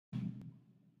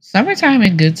Summertime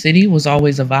in Good City was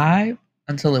always a vibe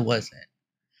until it wasn't.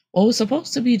 What was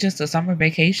supposed to be just a summer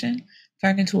vacation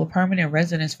turned into a permanent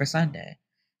residence for Sunday.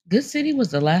 Good City was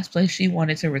the last place she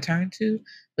wanted to return to,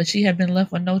 but she had been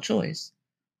left with no choice.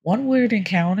 One weird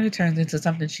encounter turns into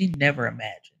something she never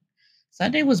imagined.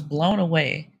 Sunday was blown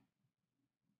away,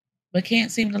 but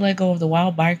can't seem to let go of the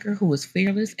wild biker who is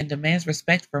fearless and demands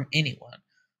respect from anyone.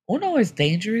 Uno is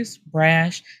dangerous,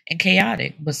 brash, and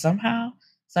chaotic, but somehow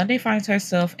Sunday finds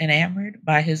herself enamored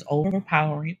by his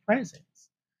overpowering presence.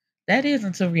 That is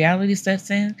until reality sets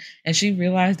in and she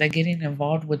realized that getting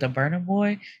involved with a burner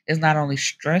boy is not only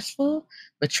stressful,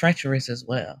 but treacherous as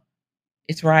well.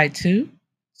 It's ride two,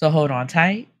 so hold on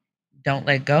tight, don't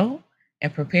let go,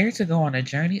 and prepare to go on a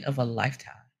journey of a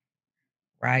lifetime.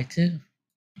 Ride two.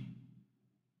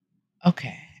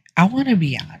 Okay, I want to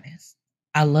be honest.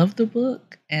 I love the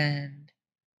book and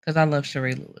because I love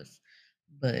Charae Lewis,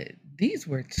 but these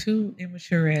were two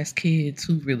immature ass kids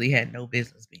who really had no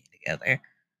business being together.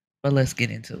 But let's get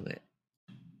into it.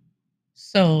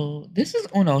 So this is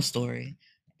Uno's story,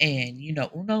 and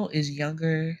Uno is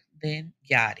younger than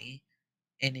Yachty.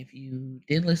 And if you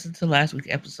didn't listen to last week's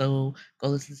episode, go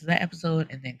listen to that episode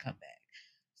and then come back.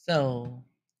 So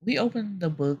we opened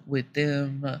the book with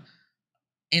them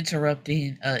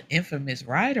interrupting a infamous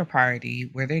rider party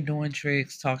where they're doing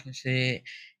tricks, talking shit,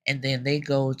 and then they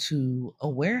go to a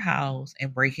warehouse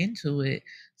and break into it,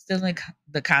 stealing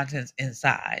the contents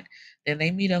inside. Then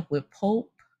they meet up with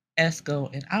Pope,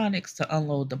 Esco, and Onyx to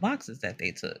unload the boxes that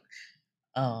they took.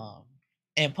 Um,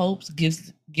 and Popes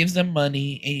gives them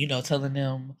money and telling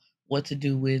them what to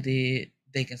do with it.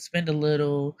 They can spend a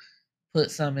little, put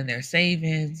some in their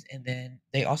savings, and then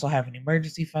they also have an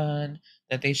emergency fund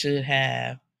that they should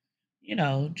have.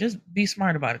 Just be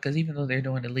smart about it because even though they're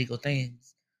doing illegal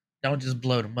things, don't just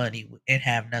blow the money and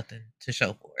have nothing to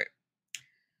show for it.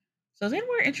 So then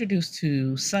we're introduced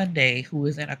to Sunday, who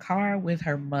is in a car with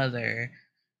her mother,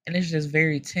 and it's just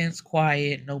very tense,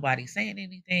 quiet, nobody saying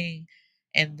anything.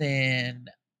 And then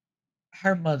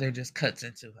her mother just cuts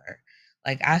into her.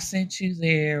 Like, I sent you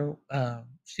there.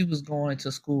 She was going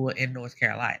to school in North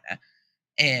Carolina,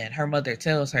 and her mother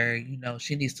tells her,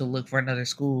 she needs to look for another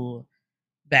school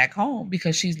back home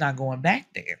because she's not going back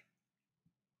there.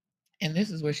 And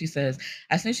this is where she says,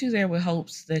 I sent you there with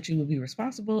hopes that you would be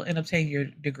responsible and obtain your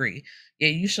degree.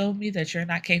 Yet you showed me that you're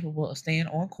not capable of staying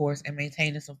on course and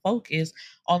maintaining some focus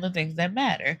on the things that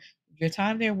matter. Your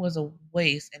time there was a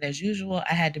waste, and as usual,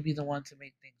 I had to be the one to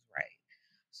make things right.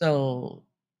 So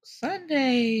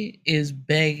Sunday is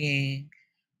begging,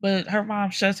 but her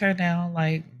mom shuts her down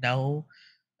like, no,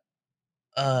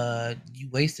 you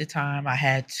wasted time. I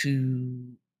had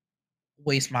to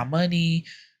waste my money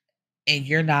and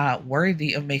you're not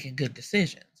worthy of making good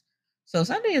decisions. So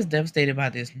Sunday is devastated by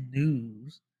this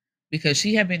news because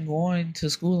she had been going to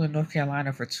school in North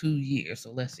Carolina for 2 years.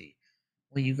 So let's see.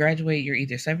 When you graduate, you're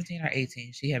either 17 or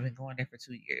 18. She had been going there for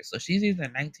 2 years. So she's either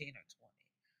 19 or 20.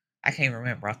 I can't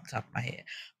remember off the top of my head.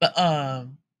 But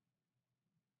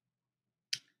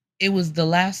it was the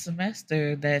last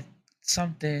semester that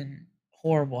something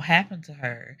horrible happened to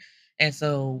her. And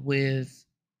so with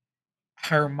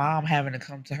her mom having to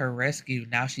come to her rescue.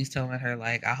 Now she's telling her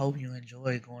like, "I hope you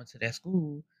enjoy going to that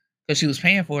school," because she was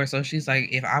paying for it. So she's like,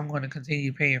 "If I'm going to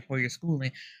continue paying for your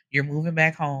schooling, you're moving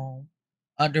back home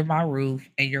under my roof,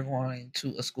 and you're going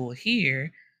to a school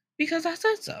here because I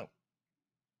said so."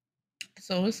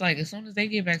 So it's like as soon as they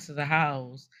get back to the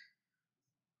house,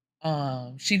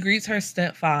 she greets her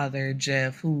stepfather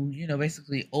Jeff, who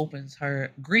basically opens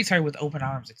her greets her with open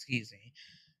arms. Excuse me.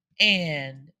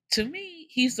 And to me,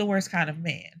 he's the worst kind of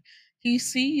man. He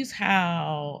sees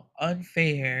how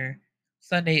unfair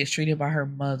Sunday is treated by her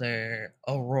mother,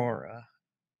 Aurora,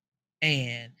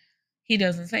 and he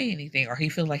doesn't say anything, or he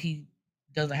feels like he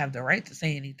doesn't have the right to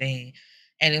say anything.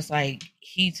 And it's like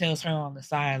he tells her on the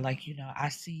side, like, I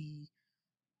see,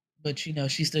 but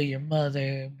she's still your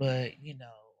mother, but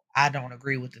I don't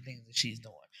agree with the things that she's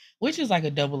doing, which is like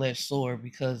a double edged sword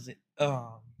because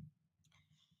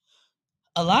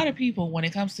a lot of people, when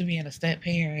it comes to being a step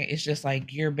parent, it's just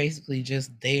like you're basically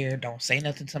just there. Don't say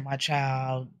nothing to my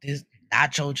child. This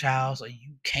not your child, so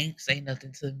you can't say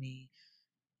nothing to me.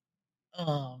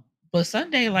 Um, but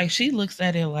Sunday, like she looks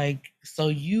at it like, so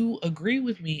you agree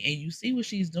with me and you see what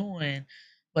she's doing,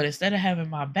 but instead of having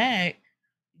my back,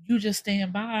 you just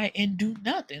stand by and do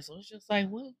nothing. So it's just like,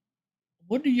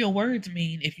 what do your words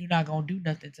mean if you're not gonna do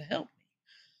nothing to help me?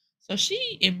 So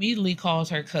she immediately calls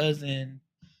her cousin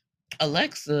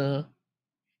Alexa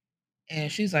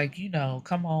and she's like,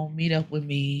 come on, meet up with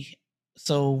me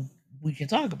so we can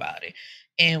talk about it.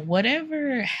 And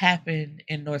whatever happened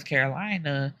in North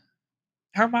Carolina,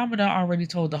 her mama done already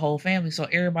told the whole family, so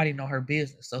everybody know her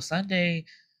business. So Sunday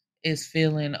is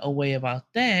feeling a way about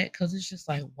that because it's just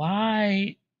like,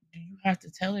 why do you have to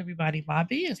tell everybody my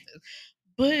business?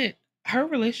 But her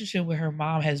relationship with her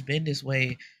mom has been this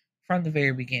way from the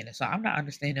very beginning. So I'm not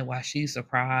understanding why she's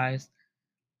surprised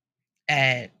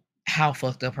at how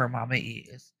fucked up her mama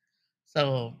is.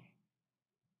 So,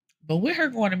 but with her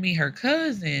going to meet her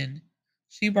cousin,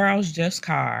 she borrows Jeff's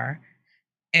car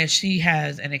and she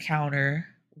has an encounter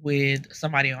with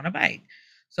somebody on a bike.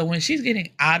 So when she's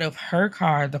getting out of her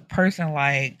car, the person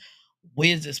like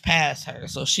whizzes past her.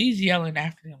 So she's yelling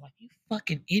after them like, "You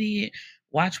fucking idiot!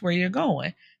 Watch where you're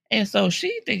going." And so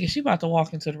she thinking she about to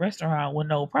walk into the restaurant with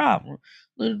no problem.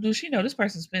 Little does she know this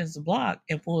person spins the block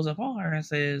and pulls up on her and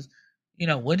says,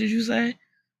 "What did you say?"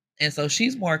 And so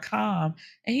she's more calm.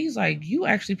 And he's like, "You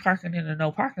actually parking in a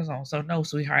no parking zone. So no,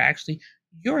 sweetheart, actually,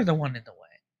 you're the one in the way."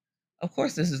 Of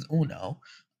course, this is Uno.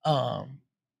 Um,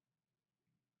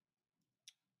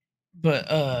 but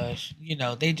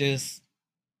they just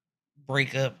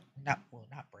break up. Not break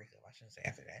up. I shouldn't say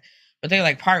after that. But they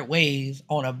like part ways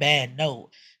on a bad note.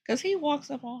 Cause he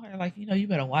walks up on her like, you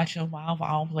better watch your mouth.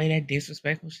 I don't play that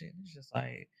disrespectful shit. It's just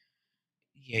like,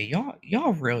 yeah,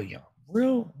 y'all real young.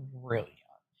 Real young.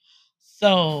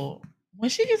 So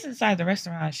when she gets inside the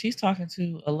restaurant, she's talking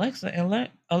to Alexa, and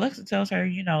Alexa tells her,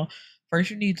 first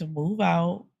you need to move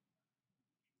out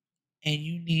and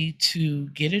you need to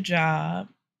get a job.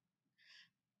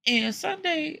 And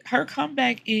Sunday, her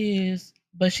comeback is,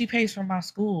 but she pays for my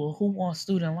school. Who wants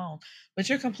student loans? But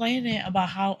you're complaining about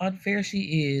how unfair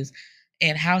she is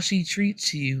and how she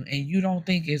treats you, and you don't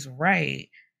think it's right.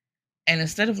 And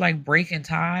instead of like breaking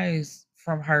ties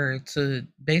from her to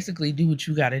basically do what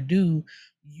you got to do,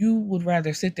 you would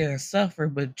rather sit there and suffer.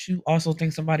 But you also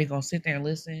think somebody gonna sit there and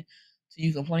listen to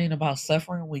you complain about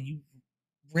suffering when you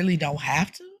really don't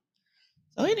have to.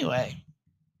 So anyway,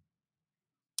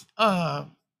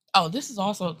 Um, oh, this is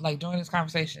also like during this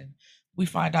conversation, we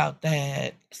find out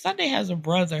that Sunday has a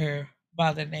brother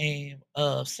by the name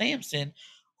of Samson,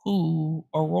 who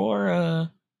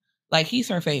Aurora, like he's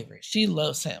her favorite. She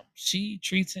loves him. She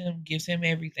treats him, gives him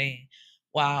everything,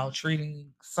 while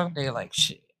treating Sunday like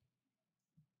shit.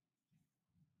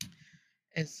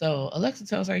 And so Alexa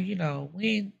tells her, we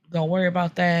ain't gonna worry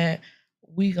about that.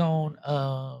 We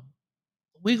gonna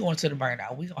we going to the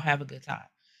burnout. We gonna have a good time.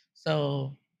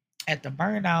 So at the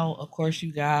burnout, of course,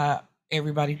 you got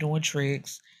everybody doing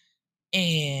tricks,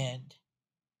 and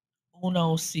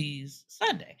Uno sees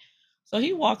Sunday. So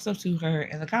he walks up to her,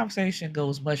 and the conversation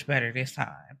goes much better this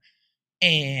time.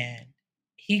 And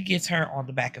he gets her on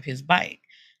the back of his bike.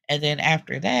 And then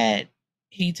after that,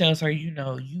 he tells her,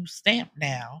 you stamp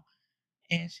now.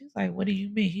 And she's like, "What do you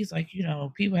mean?" He's like,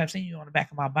 "People have seen you on the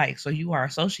back of my bike. So you are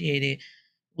associated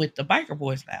with the biker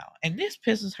boys now." And this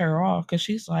pisses her off because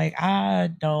she's like, "I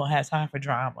don't have time for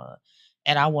drama.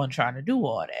 And I wasn't trying to do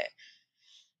all that."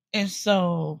 And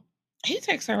so he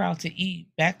takes her out to eat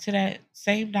back to that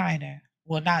same diner.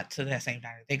 Well, not to that same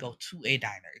diner. They go to a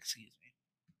diner, excuse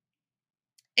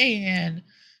me. And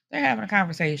they're having a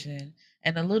conversation.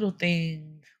 And the little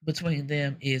thing between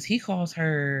them is he calls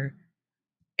her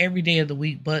every day of the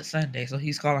week but Sunday. So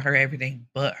he's calling her everything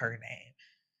but her name.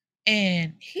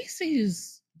 And he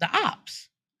sees the ops.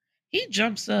 He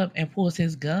jumps up and pulls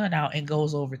his gun out and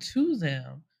goes over to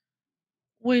them,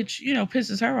 which,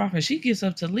 pisses her off. And she gets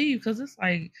up to leave because it's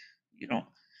like, you don't,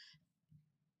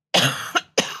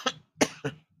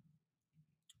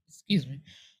 excuse me.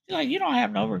 She's like, you don't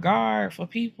have no regard for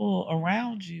people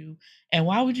around you. And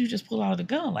why would you just pull out a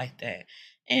gun like that?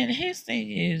 And his thing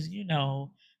is,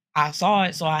 I saw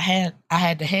it, so I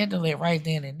had to handle it right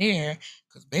then and there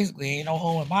because basically ain't no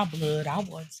hole in my blood. I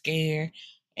wasn't scared.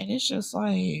 And it's just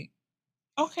like,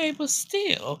 okay, but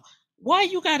still, why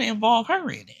you gotta involve her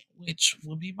in it? Which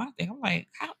would be my thing. I'm like,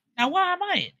 how, now why am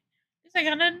I in it? This ain't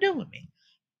got nothing to do with me.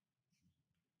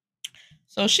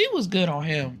 So she was good on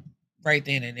him right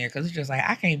then and there because it's just like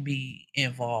I can't be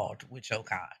involved with your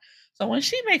kind. So when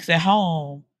she makes it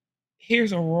home,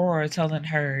 here's Aurora telling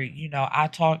her, I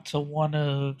talked to one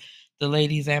of the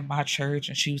ladies at my church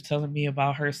and she was telling me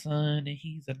about her son and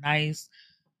he's a nice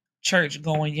church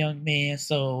going young man,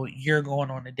 so you're going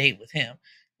on a date with him.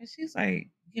 And she's like,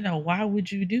 why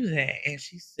would you do that? And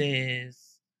she says,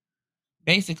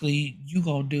 basically, you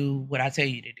gonna do what I tell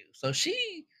you to do. So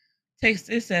she takes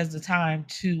this as the time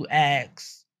to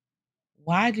ask,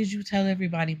 why did you tell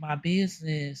everybody my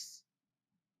business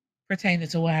pertaining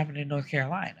to what happened in North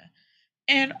Carolina?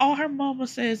 And all her mama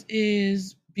says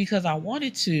is because I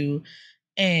wanted to.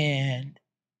 And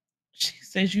she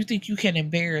says, you think you can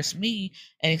embarrass me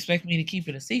and expect me to keep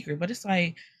it a secret? But it's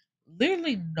like,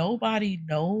 literally nobody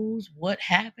knows what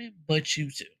happened but you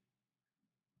two.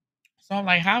 So I'm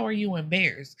like, how are you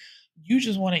embarrassed? You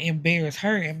just want to embarrass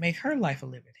her and make her life a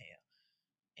living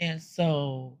hell. And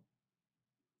so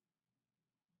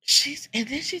and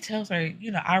then she tells her,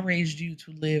 I raised you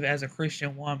to live as a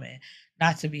Christian woman,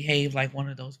 not to behave like one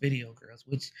of those video girls,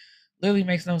 which literally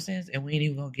makes no sense. And we ain't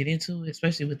even gonna get into it,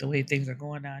 especially with the way things are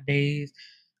going nowadays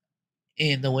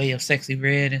in the way of Sexy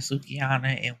Red and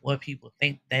Sukiana and what people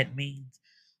think that means.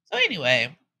 So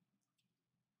anyway,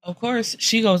 of course,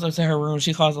 she goes up to her room.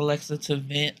 She calls Alexa to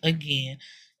vent again.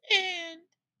 And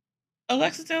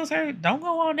Alexa tells her, don't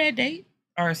go on that date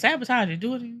or sabotage it.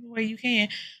 Do it any way you can.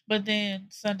 But then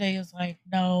Sunday is like,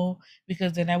 no,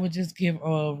 because then that would just give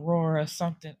Aurora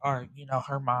something, or,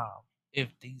 her mom, if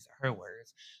these are her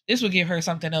words. This would give her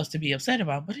something else to be upset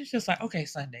about. But it's just like, okay,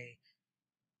 Sunday,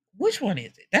 which one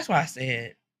is it? That's why I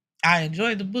said I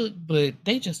enjoyed the book, but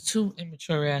they just two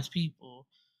immature ass people.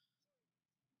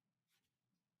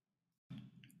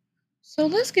 So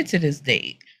let's get to this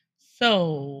date.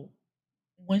 So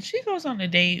when she goes on a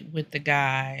date with the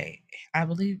guy, I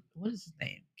believe, what is his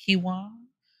name? Kiwan.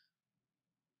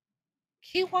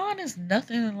 Kiwan is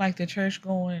nothing like the church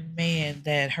going man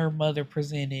that her mother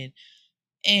presented.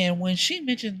 And when she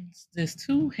mentions this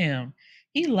to him,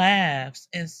 he laughs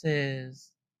and says,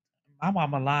 my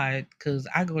mama lied because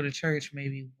I go to church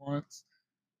maybe once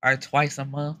or twice a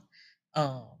month.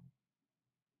 Um,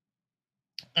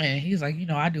 and he's like,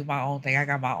 I do my own thing. I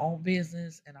got my own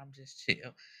business and I'm just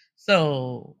chill.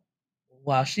 So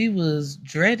while she was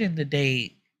dreading the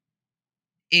date,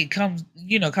 it comes,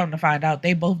 come to find out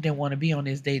they both didn't want to be on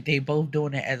this date. They both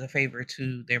doing it as a favor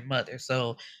to their mother.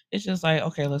 So it's just like,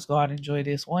 okay, let's go out and enjoy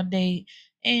this one date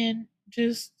and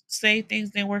just say things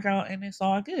didn't work out and it's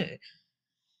all good.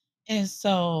 And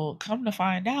so come to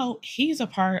find out, he's a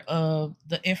part of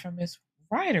the infamous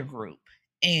writer group.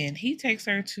 And he takes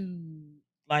her to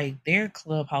like their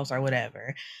clubhouse or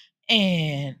whatever.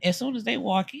 And as soon as they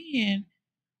walk in,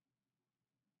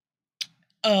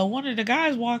 one of the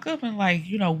guys walk up and like,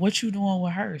 what you doing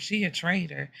with her? She a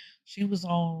traitor. She was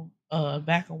on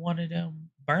back of one of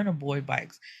them burner boy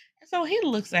bikes. And so he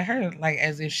looks at her like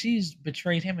as if she's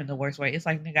betrayed him in the worst way. It's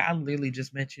like, nigga, I literally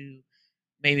just met you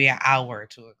maybe an hour or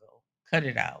two ago. Cut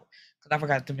it out. Cause I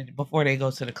forgot to mention before they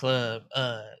go to the club,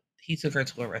 he took her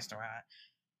to a restaurant.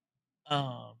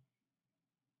 Um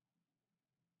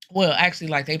well, actually,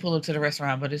 like they pull up to the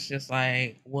restaurant, but it's just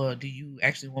like, well, do you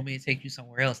actually want me to take you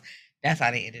somewhere else? That's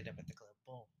how they ended up at the club.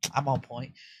 Boom. I'm on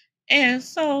point. And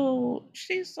so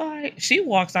she's like, she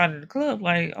walks out of the club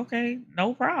like, okay,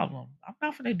 no problem. I'm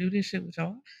not gonna do this shit with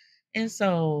y'all. And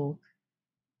so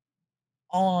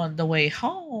on the way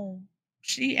home,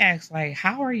 she asks, like,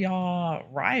 how are y'all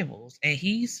rivals? And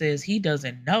he says he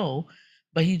doesn't know,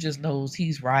 but he just knows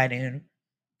he's riding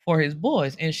for his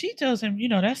boys. And she tells him,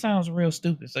 that sounds real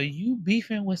stupid. So you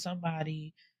beefing with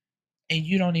somebody and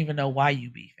you don't even know why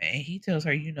you beefing. And he tells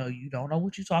her, you don't know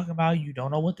what you're talking about. You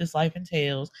don't know what this life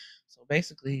entails. So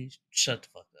basically, shut the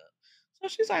fuck up. So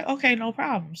she's like, okay, no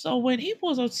problem. So when he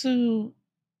pulls up to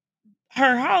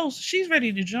her house, she's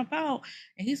ready to jump out.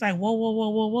 And he's like, whoa, whoa, whoa,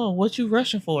 whoa, whoa. What you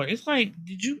rushing for? It's like,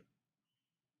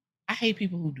 I hate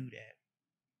people who do that.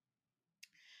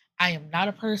 I am not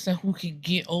a person who can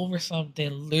get over something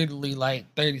literally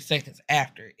like 30 seconds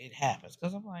after it happens.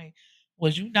 Because I'm like,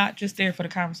 was you not just there for the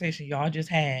conversation y'all just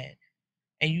had?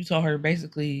 And you told her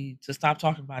basically to stop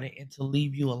talking about it and to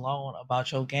leave you alone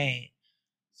about your game.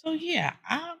 So yeah,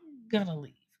 I'm gonna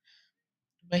leave.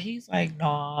 But he's like,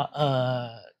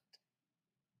 nah,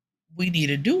 we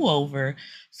need a do-over.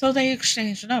 So they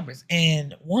exchange numbers.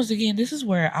 And once again, this is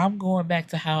where I'm going back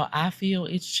to how I feel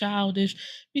it's childish.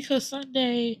 Because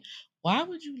Sunday, why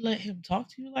would you let him talk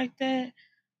to you like that?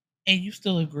 And you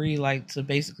still agree like to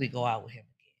basically go out with him again.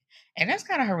 And that's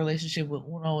kind of her relationship with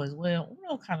Uno as well.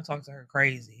 Uno kind of talks to her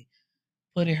crazy,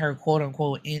 putting her quote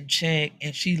unquote in check,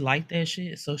 and she liked that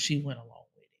shit, so she went along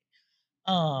with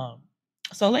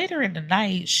it. So later in the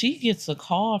night, she gets a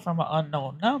call from an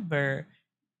unknown number,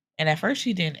 and at first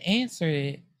she didn't answer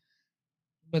it,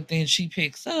 but then she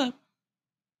picks up,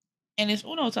 and it's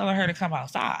Uno telling her to come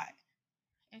outside.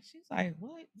 And she's like,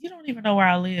 "What? You don't even know where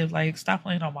I live. Like, stop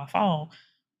playing on my phone."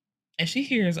 And she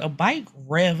hears a bike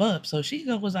rev up, so she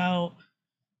goes out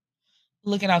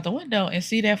looking out the window and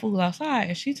see that fool outside,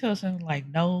 and she tells him like,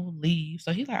 "No, leave."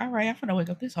 So he's like, "All right, I'm gonna wake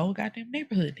up this whole goddamn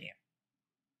neighborhood then."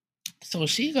 So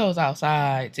she goes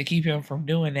outside to keep him from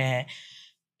doing that.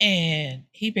 And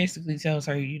he basically tells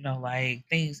her, like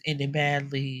things ended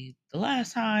badly the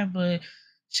last time, but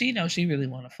she knows she really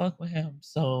want to fuck with him.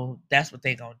 So that's what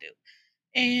they gonna do.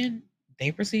 And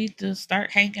they proceed to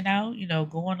start hanging out,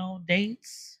 going on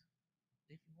dates,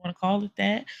 if you want to call it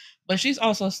that. But she's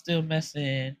also still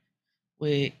messing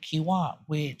with Kiwan,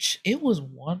 which it was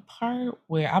one part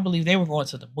where I believe they were going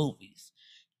to the movies,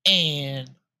 and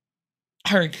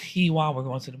her and Kiwan were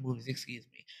going to the movies. Excuse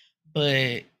me,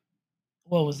 but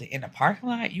what was it in the parking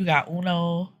lot? You got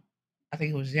Uno, I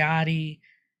think it was Yachty,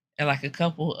 and like a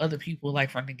couple other people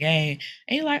like from the gang,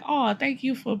 and you're like, "Oh, thank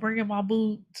you for bringing my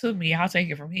boo to me. I'll take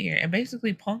it from here." And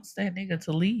basically punks that nigga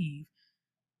to leave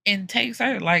and takes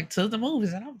her like to the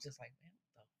movies, and I'm just like, man,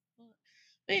 what the fuck?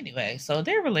 But anyway, so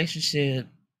their relationship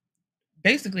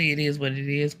basically it is what it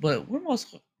is, but we're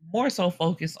more so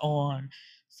focused on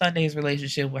Sunday's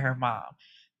relationship with her mom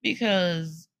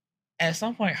because at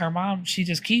some point her mom she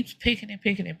just keeps picking and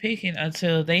picking and picking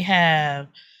until they have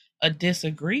a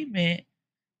disagreement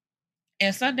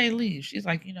and Sunday leaves. She's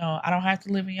like, I don't have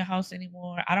to live in your house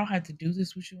anymore. I don't have to do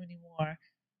this with you anymore.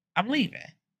 I'm leaving.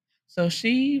 So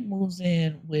she moves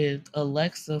in with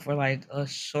Alexa for like a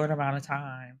short amount of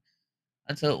time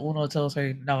until Uno tells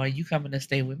her, "No, you coming to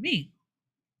stay with me,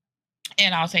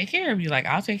 and I'll take care of you. Like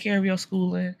I'll take care of your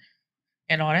schooling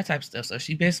and all that type of stuff." So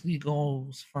she basically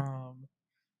goes from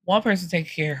one person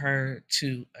taking care of her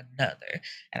to another.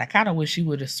 And I kind of wish she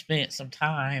would have spent some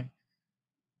time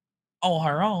on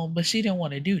her own, but she didn't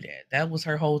want to do that. That was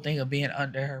her whole thing of being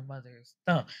under her mother's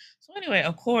thumb. So anyway,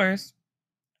 of course,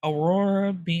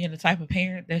 Aurora, being the type of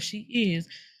parent that she is,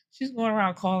 she's going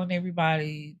around calling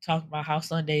everybody, talking about how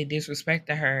Sunday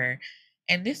disrespected her.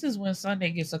 And this is when Sunday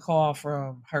gets a call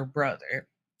from her brother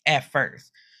at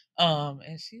first.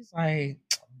 And she's like,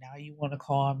 now you want to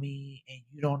call me and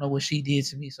you don't know what she did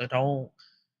to me, so don't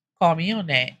call me on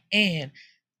that. And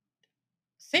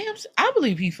Sam's, I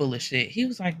believe he full of shit. He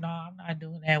was like, no, I'm not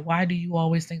doing that. Why do you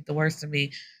always think the worst of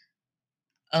me?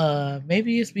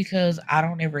 Maybe it's because I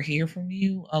don't ever hear from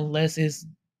you unless it's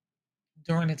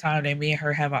during the time that me and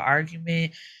her have an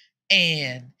argument.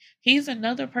 And he's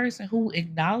another person who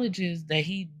acknowledges that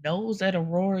he knows that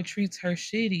Aurora treats her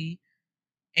shitty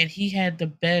and he had the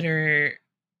better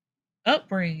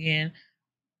upbringing.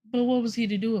 But what was he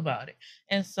to do about it?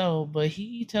 And so, but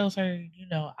he tells her,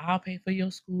 I'll pay for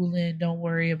your schooling. Don't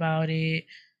worry about it.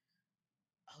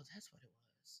 Oh, that's what it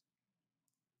was.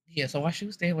 Yeah. So while she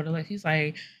was staying with her, like, he's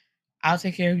like, I'll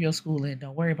take care of your schooling.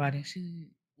 Don't worry about it. She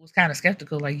was kind of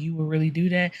skeptical, like, you would really do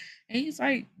that? And he's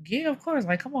like, yeah, of course.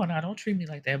 Like, come on now, don't treat me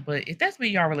like that. But if that's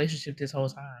been your relationship this whole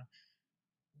time,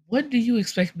 what do you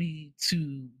expect me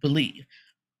to believe?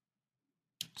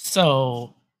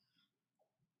 So,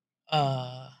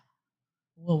 uh,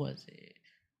 what was it?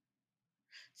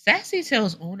 Sassy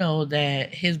tells Uno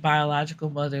that his biological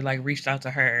mother like reached out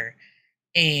to her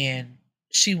and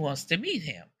she wants to meet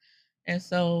him. And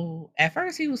so at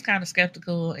first he was kind of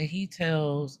skeptical and he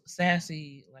tells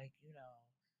Sassy, like,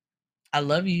 I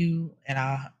love you and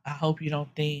I hope you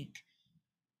don't think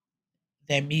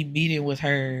that me meeting with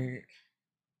her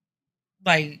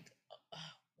like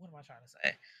what am I trying to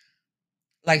say?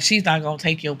 Like she's not gonna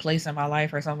take your place in my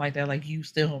life or something like that. Like you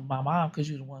still my mom because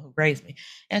you're the one who raised me.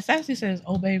 And Sassy says,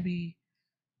 "Oh baby,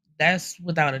 that's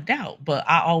without a doubt. But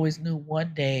I always knew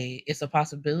one day it's a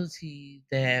possibility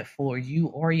that for you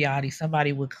or Yachty,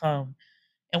 somebody would come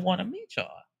and want to meet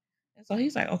y'all." And so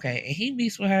he's like, okay. And he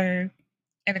meets with her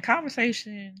and the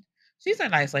conversation, she's a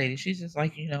nice lady. She's just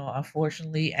like,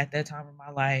 unfortunately at that time in my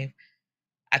life,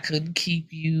 I couldn't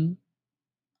keep you.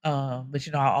 But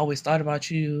I always thought about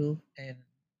you and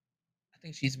I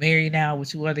think she's married now with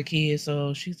two other kids.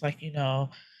 So she's like, I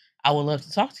would love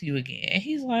to talk to you again. And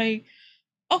he's like,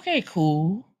 okay,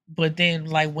 cool. But then,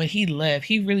 like, when he left,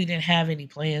 he really didn't have any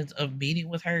plans of meeting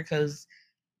with her because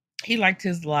he liked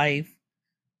his life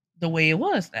the way it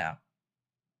was now.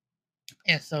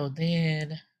 And so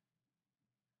then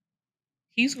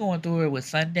he's going through it with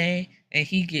Sunday and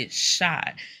he gets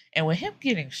shot. And with him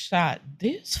getting shot,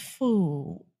 this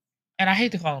fool, and I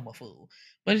hate to call him a fool,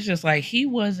 but it's just like he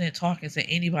wasn't talking to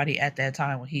anybody at that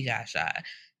time when he got shot.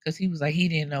 Because he was like, he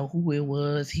didn't know who it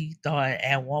was. He thought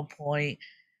at one point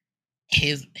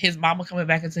his mama coming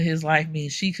back into his life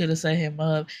means she could have set him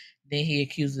up. Then he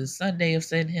accuses Sunday of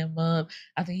setting him up.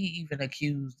 I think he even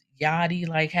accused Yachty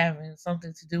like having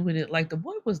something to do with it. Like the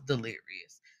boy was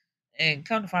delirious. And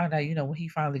come to find out, when he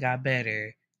finally got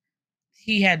better,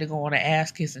 he had to go on an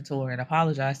ass kissing tour and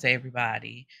apologize to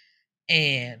everybody.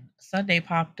 And Sunday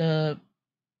popped up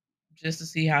just to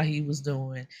see how he was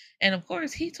doing. And of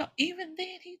course, he talked. Even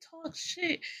then, he talked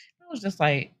shit. It was just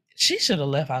like she should have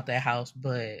left out that house,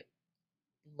 but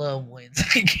love wins,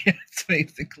 I guess,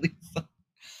 basically. So,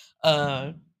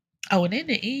 uh, oh, and in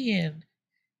the end,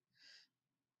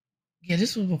 Yeah,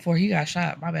 this was before he got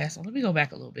shot. My bad. So let me go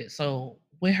back a little bit. So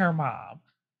with her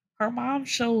mom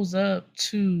shows up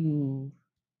to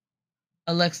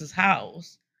Alexa's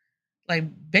house. Like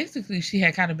basically, she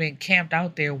had kind of been camped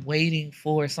out there waiting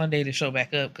for Sunday to show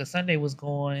back up because Sunday was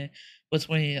going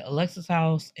between Alexa's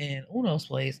house and Uno's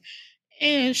place,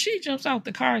 and she jumps out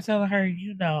the car telling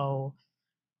her,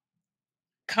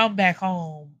 come back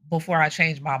home before I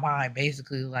change my mind.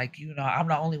 Basically, like I'm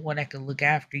the only one that can look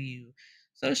after you.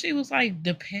 So she was like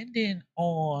dependent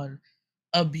on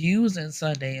abusing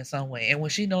Sunday in some way. And when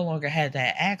she no longer had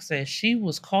that access, she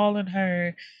was calling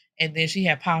her, and then she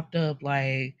had popped up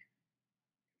like,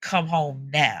 "Come home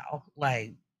now,"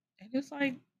 like, and it's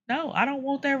like, no, I don't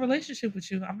want that relationship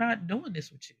with you. I'm not doing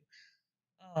this with you.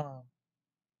 Um,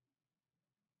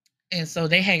 and so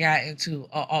they had got into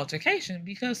an altercation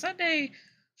because Sunday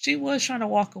she was trying to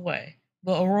walk away,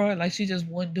 but Aurora, like, she just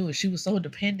wouldn't do it. She was so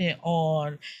dependent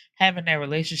on having that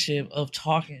relationship of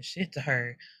talking shit to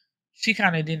her. She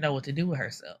kind of didn't know what to do with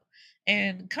herself.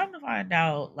 And come to find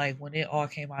out, like when it all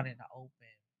came out in the open,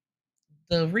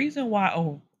 the reason why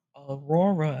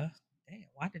Aurora, damn,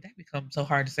 why did that become so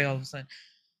hard to say all of a sudden,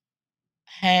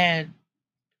 had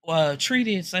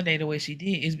treated Sunday the way she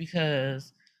did is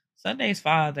because Sunday's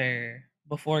father,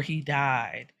 before he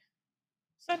died,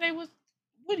 Sunday was,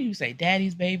 what do you say,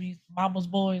 daddy's babies, mama's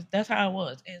boys. That's how it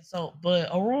was. And so, but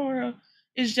Aurora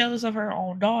is jealous of her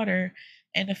own daughter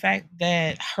and the fact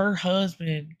that her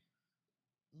husband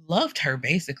loved her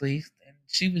basically, and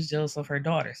she was jealous of her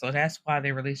daughter. So that's why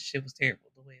their relationship was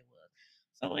terrible the way it was.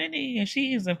 So in the end,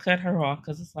 she ends up cutting her off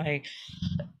because it's like,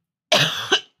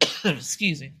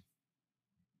 excuse me,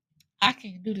 I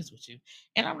can't do this with you,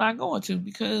 and I'm not going to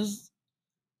because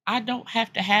I don't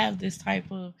have to have this type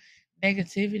of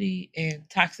negativity and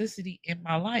toxicity in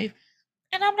my life,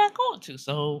 and I'm not going to.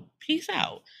 So peace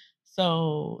out.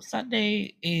 So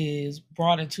Sunday is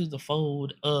brought into the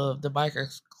fold of the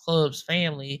bikers club's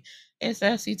family, and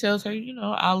Sassy tells her,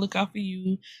 I'll look out for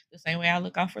you the same way I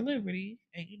look out for Liberty,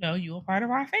 and you're a part of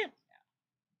our family.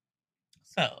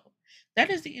 So that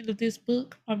is the end of this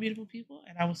book, my beautiful people,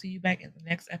 and I will see you back in the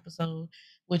next episode,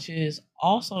 which is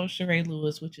also Charae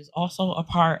Lewis, which is also a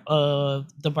part of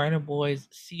the Burner Boys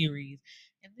series,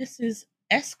 and this is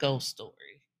Esco's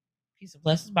story. Peace and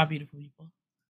blessings, my beautiful people.